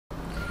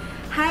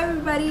Hi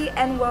everybody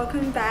and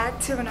welcome back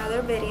to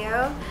another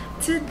video.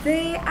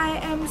 Today I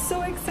am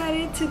so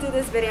excited to do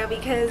this video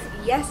because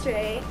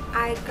yesterday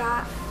I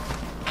got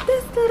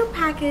this little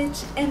package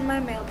in my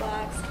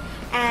mailbox,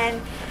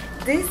 and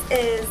this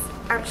is,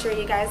 I'm sure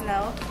you guys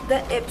know, the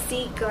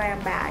Ipsy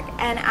Glam Bag,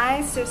 and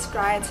I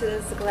subscribed to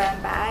this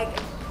glam bag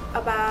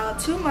about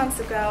 2 months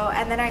ago,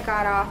 and then I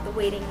got off the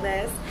waiting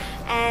list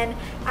and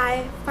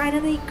I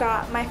finally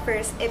got my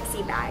first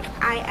Ipsy bag.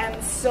 I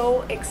am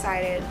so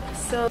excited.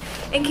 So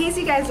in case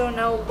you guys don't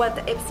know what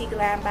the Ipsy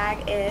Glam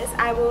Bag is,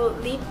 I will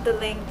leave the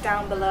link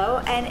down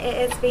below, and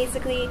it is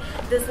basically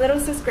this little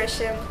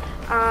subscription.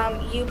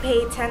 You pay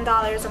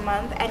 $10 a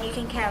month and you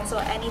can cancel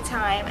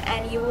anytime,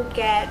 and you will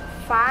get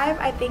 5,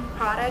 I think,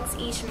 products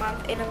each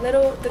month in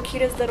the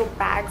cutest little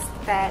bags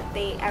that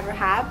they ever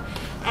have.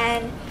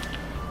 And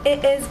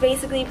it is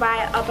basically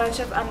by a bunch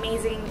of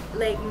amazing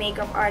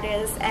makeup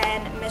artists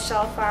and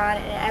Michelle Phan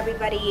and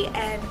everybody,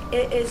 and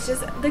it is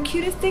just the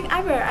cutest thing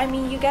ever. I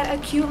mean, you get a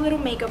cute little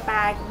makeup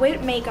bag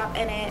with makeup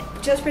in it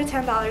just for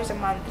 $10 a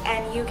month,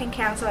 and you can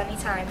cancel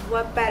anytime.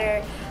 What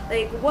better,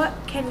 what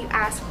can you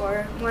ask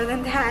for more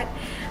than that?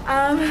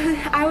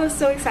 I was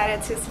so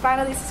excited to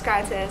finally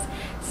subscribe to this.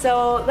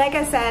 So like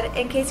I said,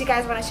 in case you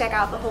guys want to check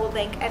out the whole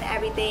link and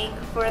everything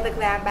for the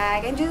glam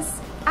bag and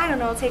just, I don't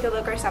know, take a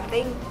look or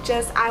something,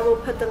 I will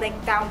put the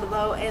link down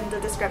below in the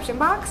description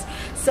box.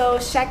 So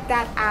check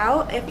that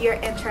out if you're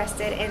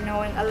interested in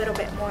knowing a little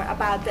bit more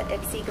about the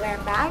Ipsy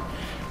Glam Bag.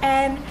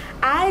 And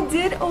I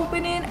did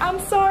open it. I'm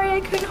sorry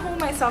I couldn't hold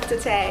myself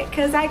today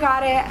because I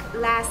got it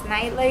last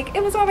night.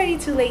 It was already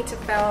too late to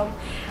film.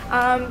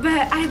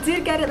 But I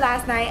did get it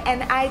last night,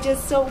 and I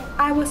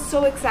was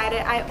so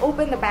excited. I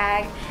opened the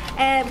bag,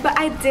 but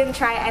I didn't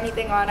try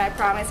anything on, I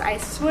promise. I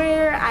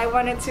swear I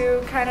wanted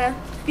to kind of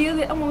feel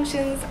the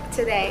emotions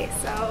today.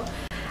 So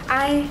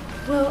I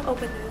will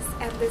open this,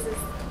 and this is,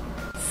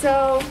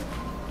 so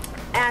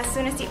as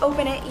soon as you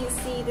open it, you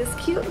see this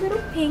cute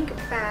little pink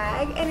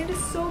bag, and it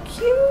is so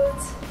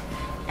cute.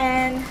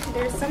 And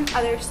there's some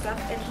other stuff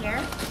in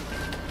here.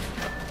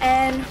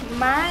 And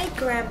my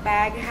glam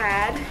bag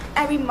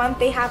every month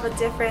they have a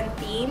different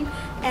theme,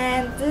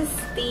 and this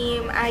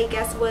theme, I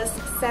guess, was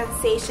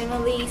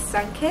Sensationally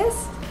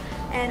Sunkissed,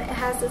 and it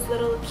has this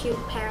little cute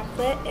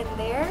pamphlet in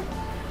there.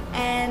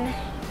 And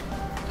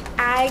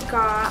I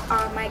got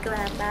on my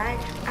glam bag,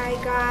 I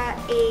got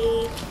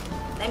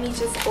let me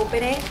just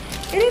open it.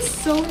 It is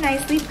so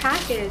nicely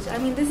packaged. I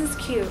mean, this is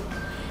cute.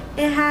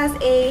 It has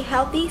a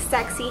healthy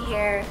sexy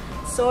hair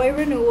soy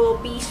renewal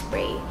beach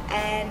spray,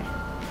 and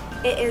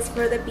it is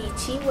for the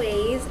beachy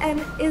waves.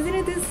 And isn't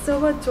it this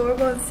so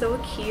adorable and so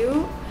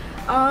cute?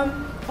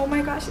 Oh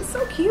my gosh, it's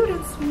so cute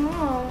and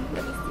small.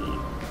 Let me see.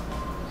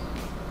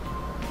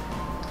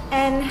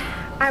 And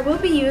I will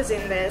be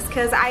using this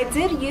because I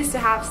did used to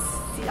have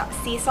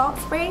sea salt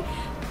spray,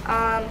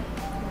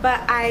 but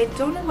I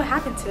don't know what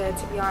happened to it,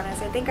 to be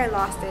honest. I think I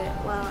lost it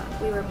while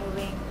we were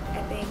moving,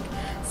 I think.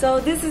 So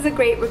this is a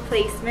great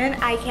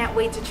replacement. I can't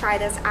wait to try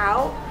this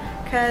out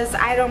because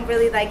I don't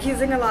really like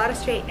using a lot of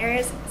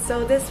straighteners.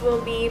 So this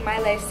will be my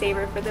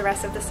lifesaver for the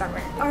rest of the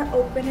summer. Are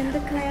opening the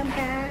glam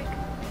bag.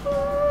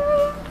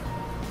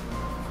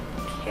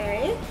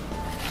 Okay.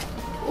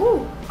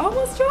 Ooh,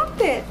 almost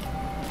dropped it.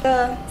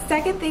 The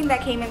second thing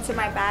that came into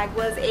my bag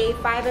was a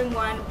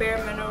 5-in-1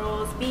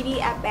 bareMinerals BB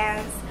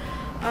Advanced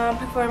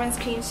Performance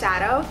Cream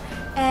Shadow,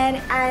 and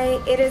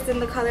it is in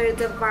the color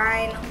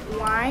Divine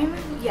Wine,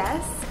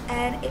 yes,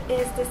 and it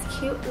is this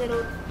cute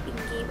little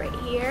thingy right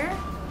here.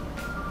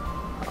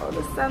 Oh,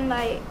 the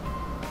sunlight.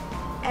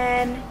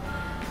 And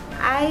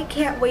I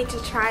can't wait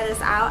to try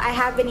this out. I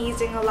have been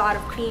using a lot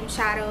of cream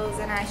shadows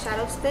and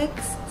eyeshadow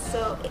sticks,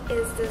 so it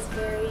is this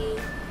very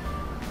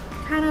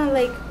kind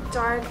of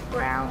dark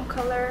brown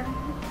color.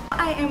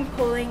 I am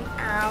pulling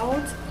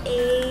out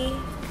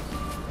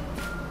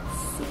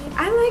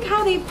I like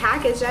how they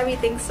package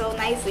everything so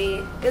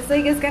nicely. It's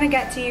it's gonna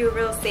get to you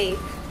real safe.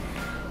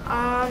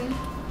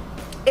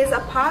 It's a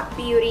Pop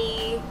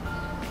Beauty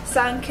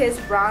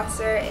Sunkissed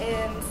Bronzer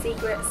in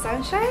Secret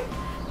Sunshine.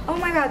 Oh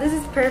my god, this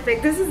is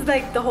perfect. This is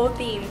the whole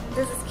theme.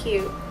 This is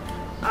cute.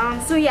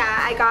 So yeah,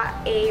 I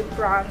got a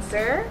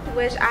bronzer,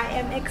 which I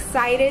am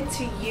excited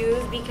to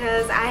use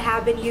because I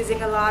have been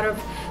using a lot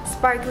of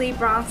sparkly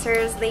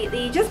bronzers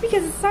lately just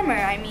because it's summer.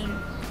 I mean,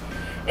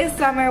 it's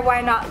summer,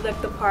 why not look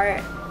the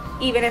part?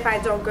 Even if I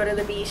don't go to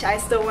the beach, I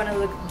still want to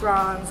look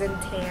bronzed and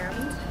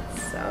tanned.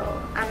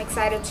 So I'm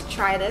excited to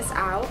try this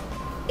out.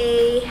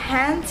 A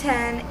Hand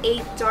Tan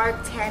 8 Dark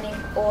Tanning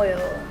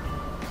Oil,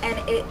 and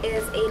it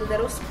is a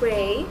little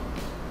spray.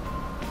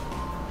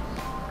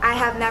 I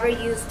have never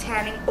used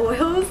tanning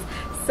oils,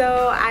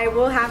 so I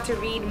will have to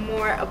read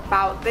more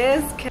about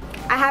this.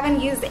 I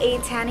haven't used a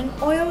tanning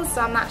oil, so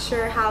I'm not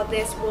sure how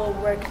this will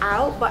work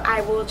out, but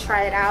I will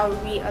try it out,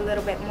 read a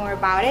little bit more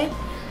about it.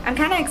 I'm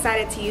kind of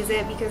excited to use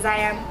it because I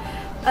am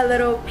a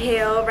little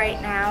pale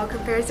right now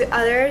compared to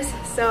others,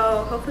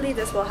 so hopefully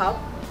this will help,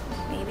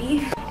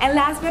 maybe. And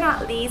last but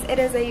not least, it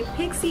is a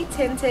Pixi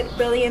Tinted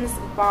Brilliance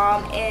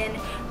Balm in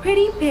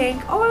Pretty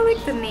Pink. Oh, I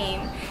like the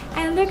name.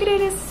 And look at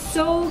it, it's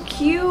so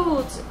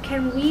cute.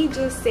 Can we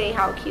just say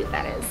how cute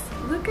that is?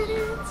 Look at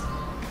it.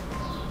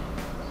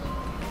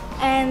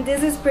 And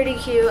this is pretty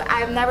cute.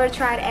 I've never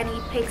tried any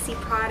Pixi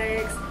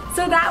products.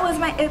 So that was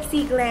my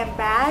Ipsy Glam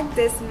Bag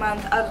this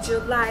month of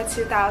July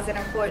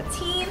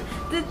 2014.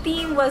 The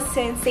theme was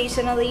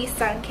Sensationally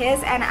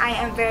Sunkissed, and I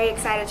am very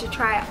excited to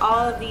try all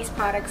of these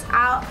products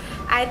out.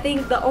 I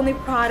think the only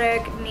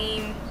product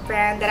name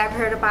brand that I've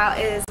heard about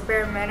is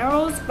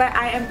bareMinerals, but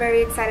I am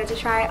very excited to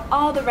try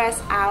all the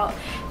rest out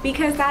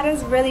because that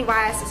is really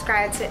why I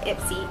subscribe to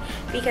Ipsy,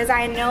 because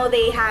I know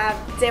they have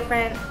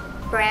different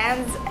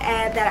brands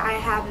that I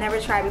have never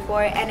tried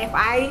before, and if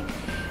I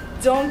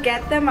don't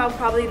get them, I'll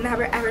probably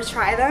never ever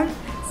try them.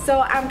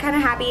 So I'm kind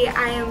of happy.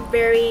 I am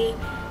very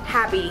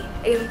happy,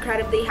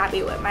 incredibly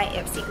happy with my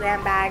Ipsy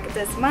Glam Bag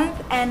this month,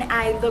 and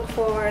I look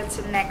forward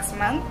to next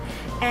month.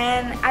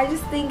 And I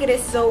just think it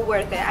is so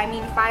worth it. I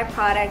mean, 5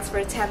 products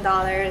for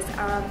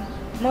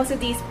 $10. Most of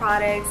these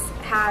products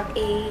are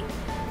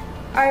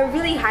a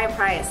really high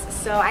price,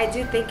 so I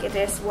do think it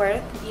is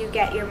worth. You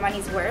get your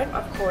money's worth,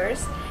 of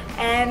course.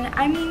 And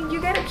I mean,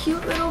 you get a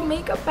cute little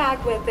makeup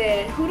bag with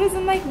it. Who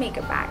doesn't like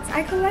makeup bags?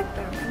 I collect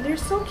them and they're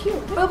so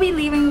cute. We'll be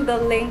leaving the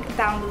link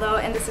down below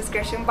in the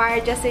description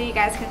bar just so you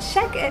guys can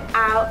check it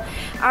out.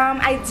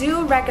 I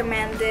do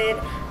recommend it.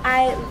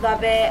 I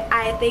love it.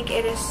 I think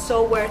it is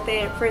so worth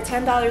it for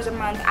 $10 a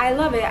month. I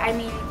love it. I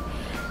mean,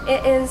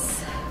 it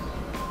is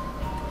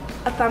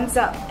a thumbs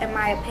up in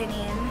my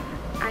opinion.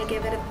 I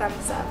give it a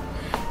thumbs up.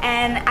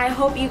 And I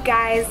hope you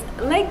guys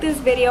like this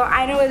video.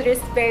 I know it is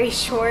very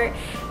short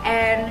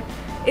and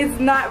it's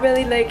not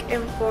really like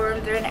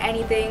informed or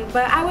anything,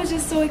 but I was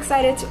just so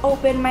excited to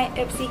open my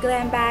Ipsy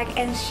Glam Bag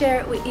and share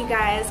it with you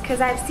guys because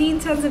I've seen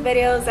tons of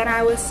videos and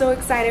I was so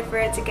excited for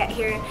it to get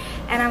here,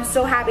 and I'm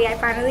so happy I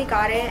finally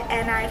got it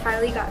and I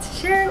finally got to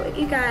share it with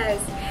you guys.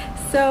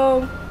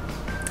 So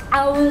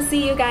I will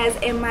see you guys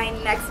in my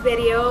next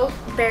video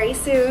very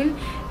soon.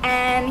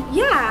 And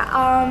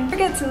yeah, don't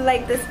forget to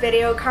like this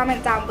video,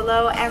 comment down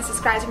below, and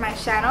subscribe to my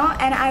channel,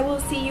 and I will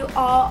see you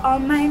all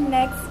on my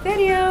next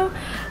video.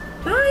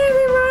 Bye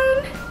everyone!